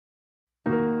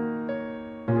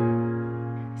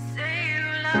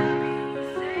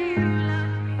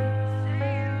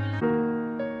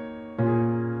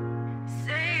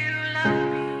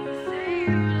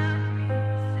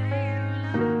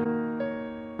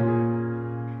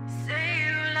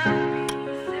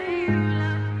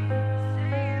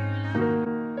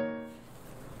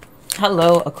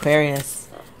Hello, Aquarius.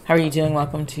 How are you doing?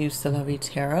 Welcome to HannLavie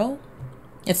Tarot.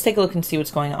 Let's take a look and see what's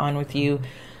going on with you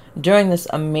during this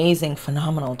amazing,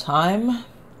 phenomenal time.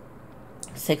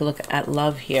 Let's take a look at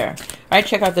love here. All right,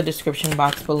 check out the description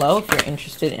box below if you're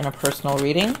interested in a personal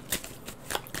reading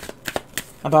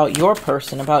about your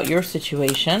person, about your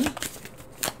situation,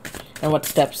 and what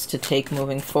steps to take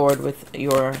moving forward with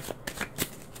your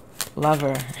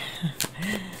lover.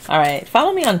 All right,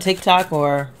 follow me on TikTok,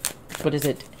 or what is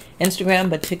it? Instagram,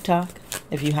 but TikTok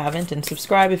if you haven't, and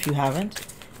subscribe if you haven't.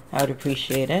 I would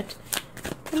appreciate it.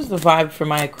 What is the vibe for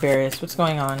my Aquarius? What's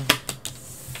going on?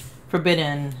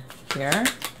 Forbidden here.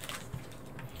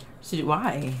 So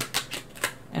why?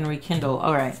 And rekindle.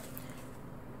 All right.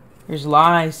 There's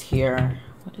lies here.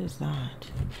 What is that?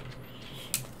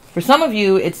 For some of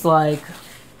you, it's like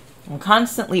I'm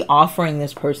constantly offering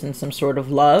this person some sort of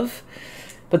love,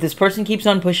 but this person keeps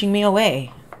on pushing me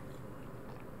away.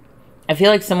 I feel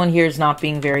like someone here is not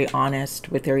being very honest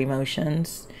with their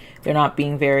emotions. They're not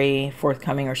being very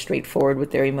forthcoming or straightforward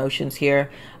with their emotions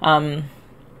here.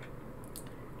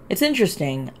 It's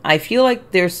interesting. I feel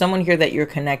like there's someone here that you're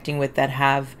connecting with that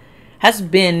has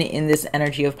been in this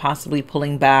energy of possibly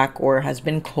pulling back or has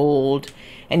been cold.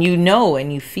 And you know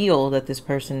and you feel that this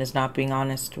person is not being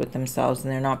honest with themselves and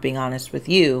they're not being honest with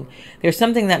you. There's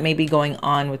something that may be going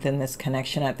on within this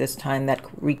connection at this time that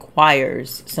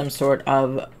requires some sort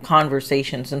of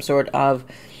conversation, some sort of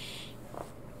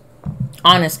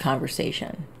honest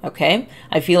conversation. Okay,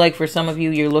 I feel like for some of you,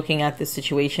 you're looking at this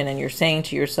situation and you're saying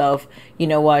to yourself, you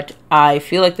know what, I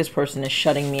feel like this person is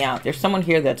shutting me out. There's someone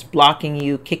here that's blocking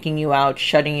you, kicking you out,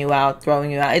 shutting you out,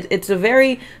 throwing you out. It's a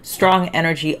very strong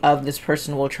energy of this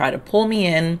person will try to pull me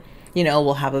in. You know,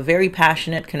 we'll have a very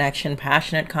passionate connection,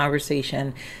 passionate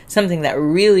conversation, something that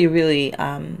really, really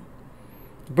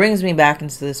brings me back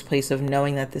into this place of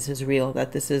knowing that this is real,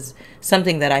 that this is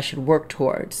something that I should work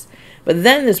towards. But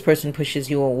then this person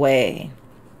pushes you away.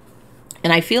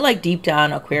 And I feel like deep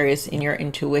down, Aquarius, in your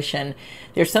intuition,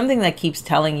 there's something that keeps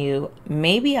telling you,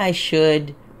 maybe I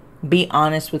should be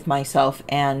honest with myself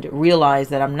and realize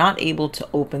that I'm not able to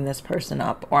open this person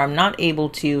up, or I'm not able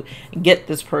to get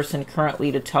this person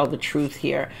currently to tell the truth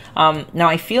here. Now,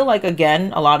 I feel like,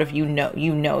 again, a lot of you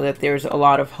know that there's a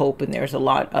lot of hope and there's a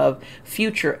lot of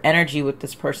future energy with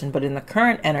this person. But in the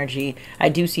current energy, I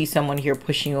do see someone here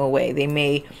pushing you away. They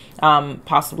may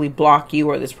possibly block you,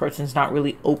 or this person's not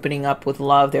really opening up with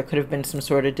love. There could have been some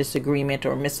sort of disagreement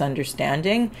or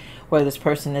misunderstanding where this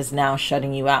person is now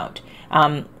shutting you out.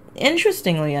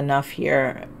 Interestingly enough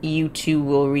here, you two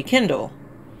will rekindle.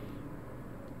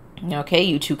 Okay,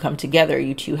 you two come together,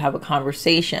 you two have a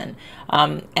conversation.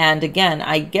 And again,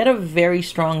 I get a very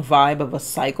strong vibe of a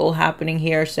cycle happening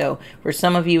here. So for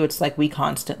some of you, it's like we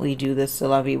constantly do this,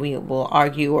 HannLavie. We will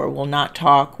argue, or will not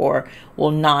talk, or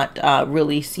will not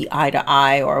really see eye to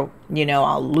eye, or, you know,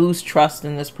 I'll lose trust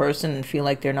in this person and feel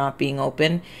like they're not being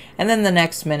open. And then the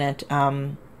next minute,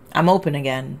 I'm open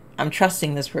again. I'm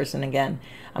trusting this person again.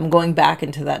 I'm going back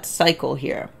into that cycle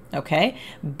here, okay?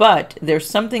 But there's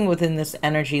something within this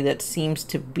energy that seems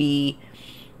to be...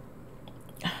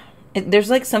 There's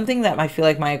like something that I feel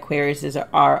like my Aquariuses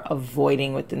are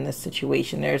avoiding within this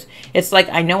situation. It's like,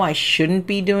 I know I shouldn't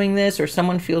be doing this, or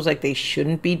someone feels like they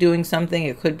shouldn't be doing something.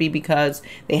 It could be because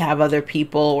they have other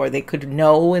people, or they could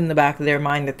know in the back of their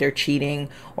mind that they're cheating,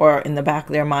 or in the back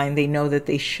of their mind, they know that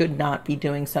they should not be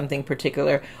doing something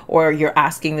particular, or you're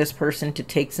asking this person to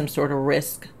take some sort of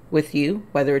risk with you,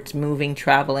 whether it's moving,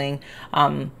 traveling,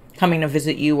 coming to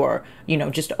visit you, or, you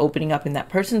know, just opening up, and that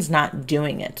person's not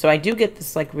doing it. So I do get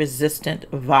this like resistant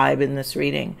vibe in this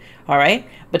reading. All right.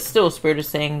 But still, Spirit is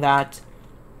saying that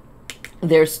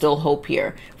there's still hope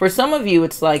here. For some of you,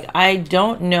 it's like, I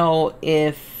don't know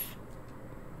if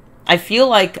I feel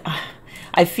like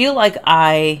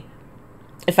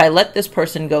if I let this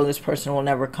person go, this person will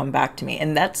never come back to me.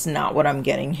 And that's not what I'm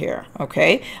getting here,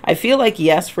 okay? I feel like,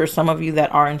 yes, for some of you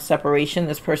that are in separation,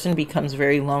 this person becomes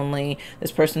very lonely.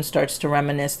 This person starts to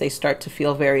reminisce. They start to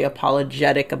feel very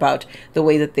apologetic about the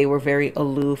way that they were very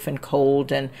aloof and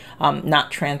cold and not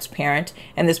transparent.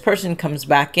 And this person comes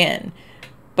back in.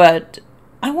 But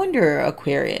I wonder,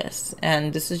 Aquarius,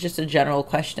 and this is just a general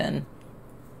question,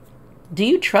 do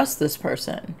you trust this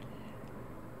person?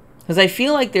 Because I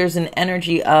feel like there's an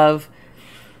energy of,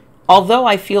 although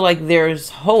I feel like there's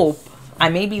hope, I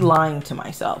may be lying to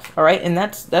myself. All right. And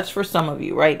that's for some of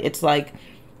you, right? It's like,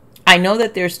 I know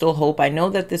that there's still hope. I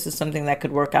know that this is something that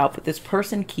could work out, but this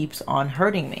person keeps on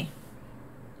hurting me.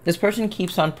 This person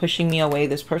keeps on pushing me away.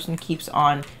 This person keeps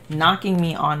on knocking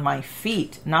me on my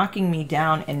feet, knocking me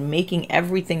down, and making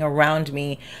everything around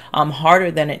me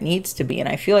harder than it needs to be. And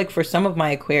I feel like for some of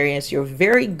my Aquarius, you're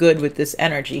very good with this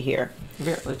energy here.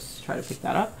 Let's try to pick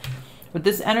that up. With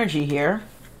this energy here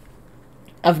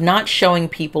of not showing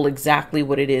people exactly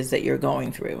what it is that you're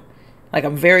going through. Like,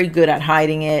 I'm very good at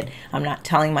hiding it. I'm not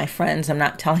telling my friends. I'm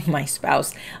not telling my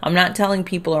spouse. I'm not telling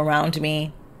people around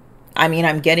me. I mean,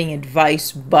 I'm getting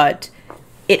advice, but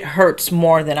it hurts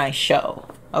more than I show.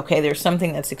 Okay, there's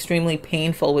something that's extremely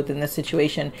painful within this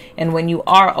situation. And when you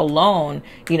are alone,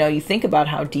 you know, you think about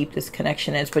how deep this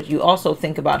connection is, but you also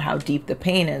think about how deep the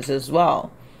pain is as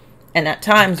well. And at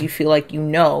times you feel like you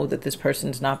know that this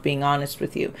person's not being honest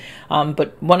with you.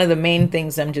 But one of the main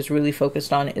things I'm just really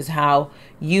focused on is how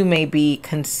you may be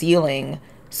concealing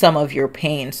some of your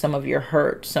pain, some of your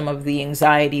hurt, some of the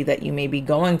anxiety that you may be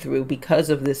going through because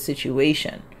of this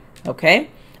situation. Okay?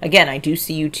 Again, I do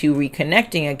see you two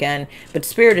reconnecting again, but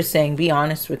Spirit is saying, be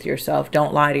honest with yourself.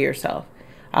 Don't lie to yourself.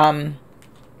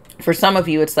 For some of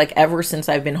you, it's like ever since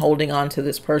I've been holding on to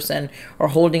this person or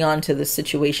holding on to this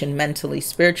situation mentally,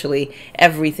 spiritually,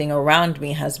 everything around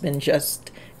me has been just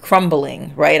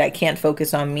crumbling, right? I can't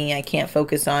focus on me. I can't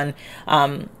focus on,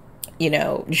 you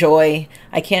know, joy.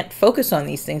 I can't focus on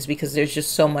these things because there's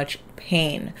just so much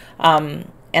pain.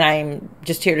 And I'm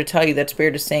just here to tell you that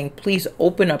Spirit is saying, please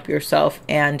open up yourself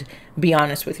and be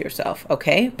honest with yourself,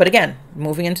 okay? But again,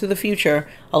 moving into the future,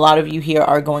 a lot of you here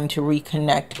are going to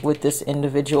reconnect with this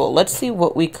individual. Let's see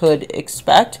what we could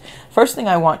expect. First thing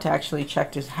I want to actually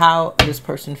check is how does this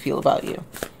person feel about you?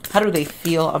 How do they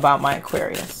feel about my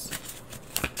Aquarius?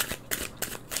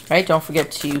 Right? Don't forget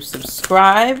to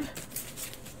subscribe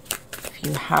if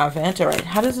you haven't. All right.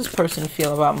 How does this person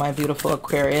feel about my beautiful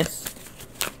Aquarius?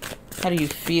 How do you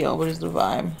feel? What is the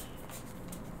vibe?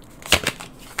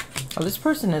 Oh, this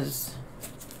person is...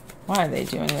 Why are they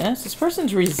doing this? This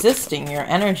person's resisting your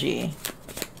energy.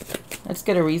 Let's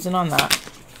get a reason on that.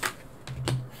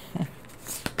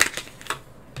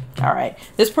 All right.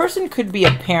 This person could be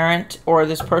a parent, or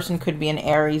this person could be an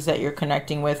Aries that you're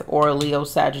connecting with, or a Leo,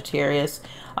 Sagittarius.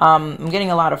 I'm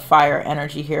getting a lot of fire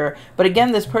energy here. But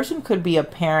again, this person could be a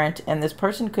parent, and this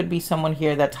person could be someone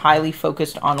here that's highly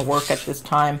focused on work at this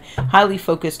time, highly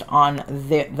focused on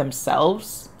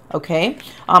themselves. Okay.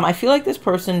 I feel like this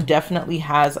person definitely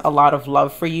has a lot of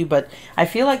love for you, but I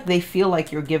feel like they feel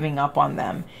like you're giving up on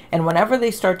them. And whenever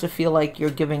they start to feel like you're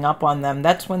giving up on them,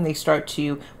 that's when they start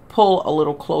to pull a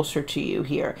little closer to you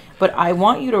here. But I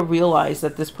want you to realize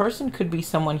that this person could be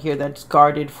someone here that's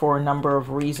guarded for a number of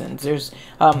reasons. There's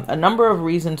a number of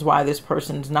reasons why this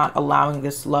person's not allowing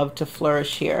this love to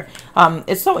flourish here.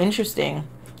 It's so interesting.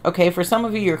 Okay, for some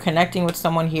of you, you're connecting with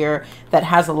someone here that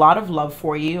has a lot of love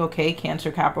for you. Okay,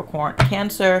 Cancer, Capricorn,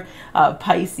 Cancer,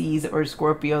 Pisces, or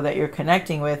Scorpio that you're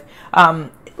connecting with.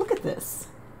 Look at this.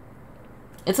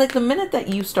 It's like the minute that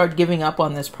you start giving up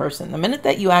on this person, the minute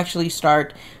that you actually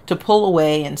start to pull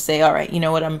away and say, all right, you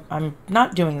know what, I'm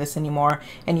not doing this anymore.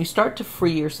 And you start to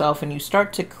free yourself and you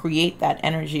start to create that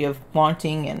energy of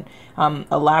wanting and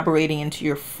elaborating into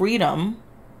your freedom,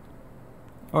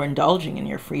 or indulging in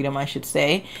your freedom, I should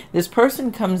say. This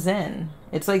person comes in.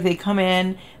 It's like they come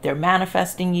in, they're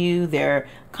manifesting you, they're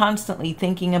constantly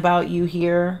thinking about you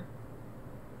here.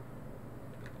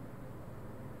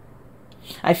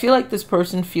 I feel like this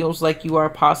person feels like you are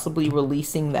possibly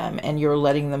releasing them and you're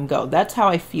letting them go. That's how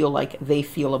I feel like they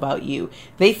feel about you.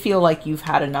 They feel like you've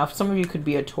had enough. Some of you could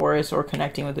be a Taurus or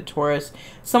connecting with a Taurus.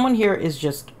 Someone here is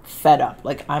just fed up.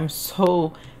 Like, I'm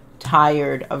so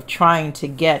tired of trying to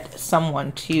get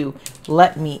someone to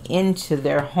let me into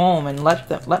their home and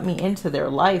let me into their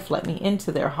life, let me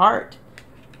into their heart.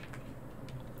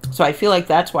 So I feel like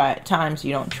that's why at times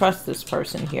you don't trust this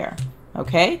person here.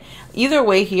 Okay, either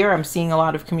way here, I'm seeing a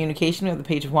lot of communication with the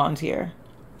Page of Wands here.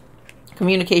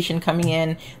 Communication coming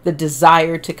in, the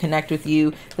desire to connect with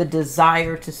you, the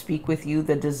desire to speak with you,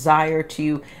 the desire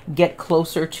to get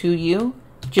closer to you.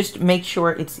 Just make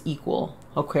sure it's equal,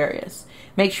 Aquarius.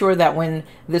 Make sure that when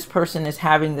this person is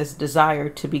having this desire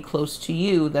to be close to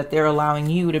you, that they're allowing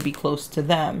you to be close to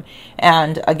them.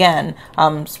 And again,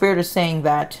 Spirit is saying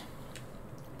that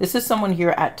this is someone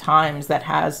here at times that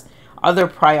has other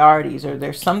priorities, or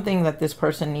there's something that this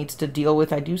person needs to deal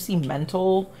with. I do see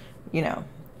mental, you know,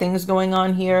 things going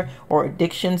on here, or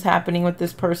addictions happening with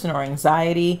this person, or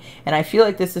anxiety. And I feel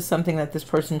like this is something that this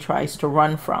person tries to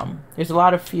run from. There's a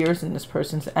lot of fears in this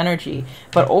person's energy,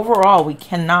 but overall, we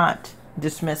cannot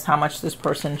dismiss how much this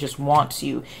person just wants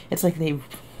you. It's like they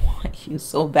want you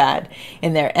so bad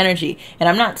in their energy. And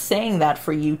I'm not saying that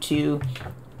for you to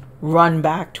run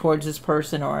back towards this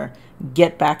person or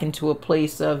get back into a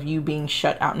place of you being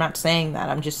shut out. I'm not saying that.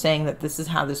 I'm just saying that this is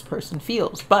how this person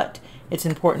feels. But it's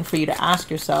important for you to ask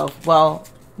yourself, well,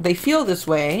 they feel this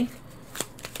way,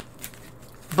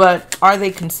 but are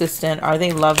they consistent? Are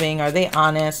they loving? Are they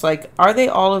honest? Like, are they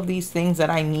all of these things that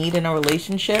I need in a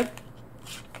relationship?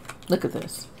 Look at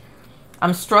this.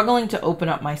 I'm struggling to open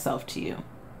up myself to you.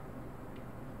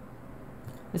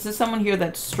 This is someone here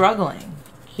that's struggling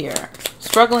here.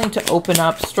 Struggling to open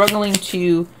up, struggling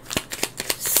to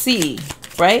see,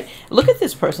 right? Look at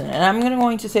this person. And I'm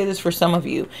going to say this for some of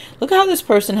you. Look how this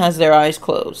person has their eyes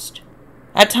closed.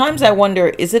 At times I wonder,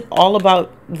 is it all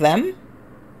about them?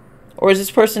 Or is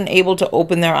this person able to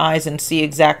open their eyes and see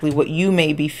exactly what you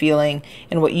may be feeling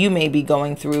and what you may be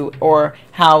going through, or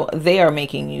how they are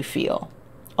making you feel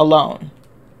alone?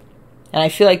 And I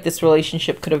feel like this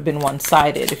relationship could have been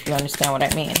one-sided, if you understand what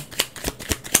I mean.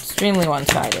 Extremely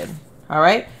one-sided. All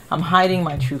right? I'm hiding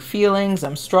my true feelings.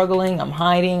 I'm struggling. I'm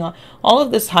hiding. All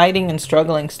of this hiding and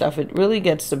struggling stuff, it really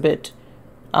gets a bit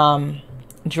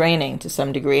draining to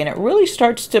some degree. And it really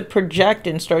starts to project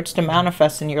and starts to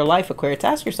manifest in your life, Aquarius.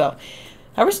 Ask yourself,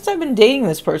 ever since I've been dating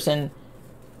this person,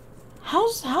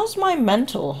 how's my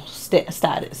mental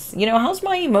status? You know, how's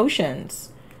my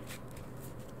emotions?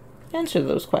 Answer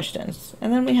those questions.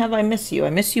 And then we have I miss you. I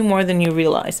miss you more than you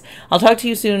realize. I'll talk to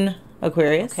you soon,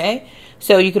 Aquarius. Okay?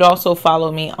 So you could also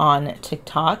follow me on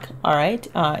TikTok, all right?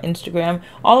 Instagram.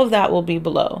 All of that will be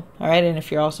below, all right? And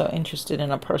if you're also interested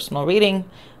in a personal reading,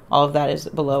 all of that is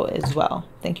below as well.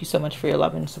 Thank you so much for your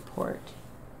love and support.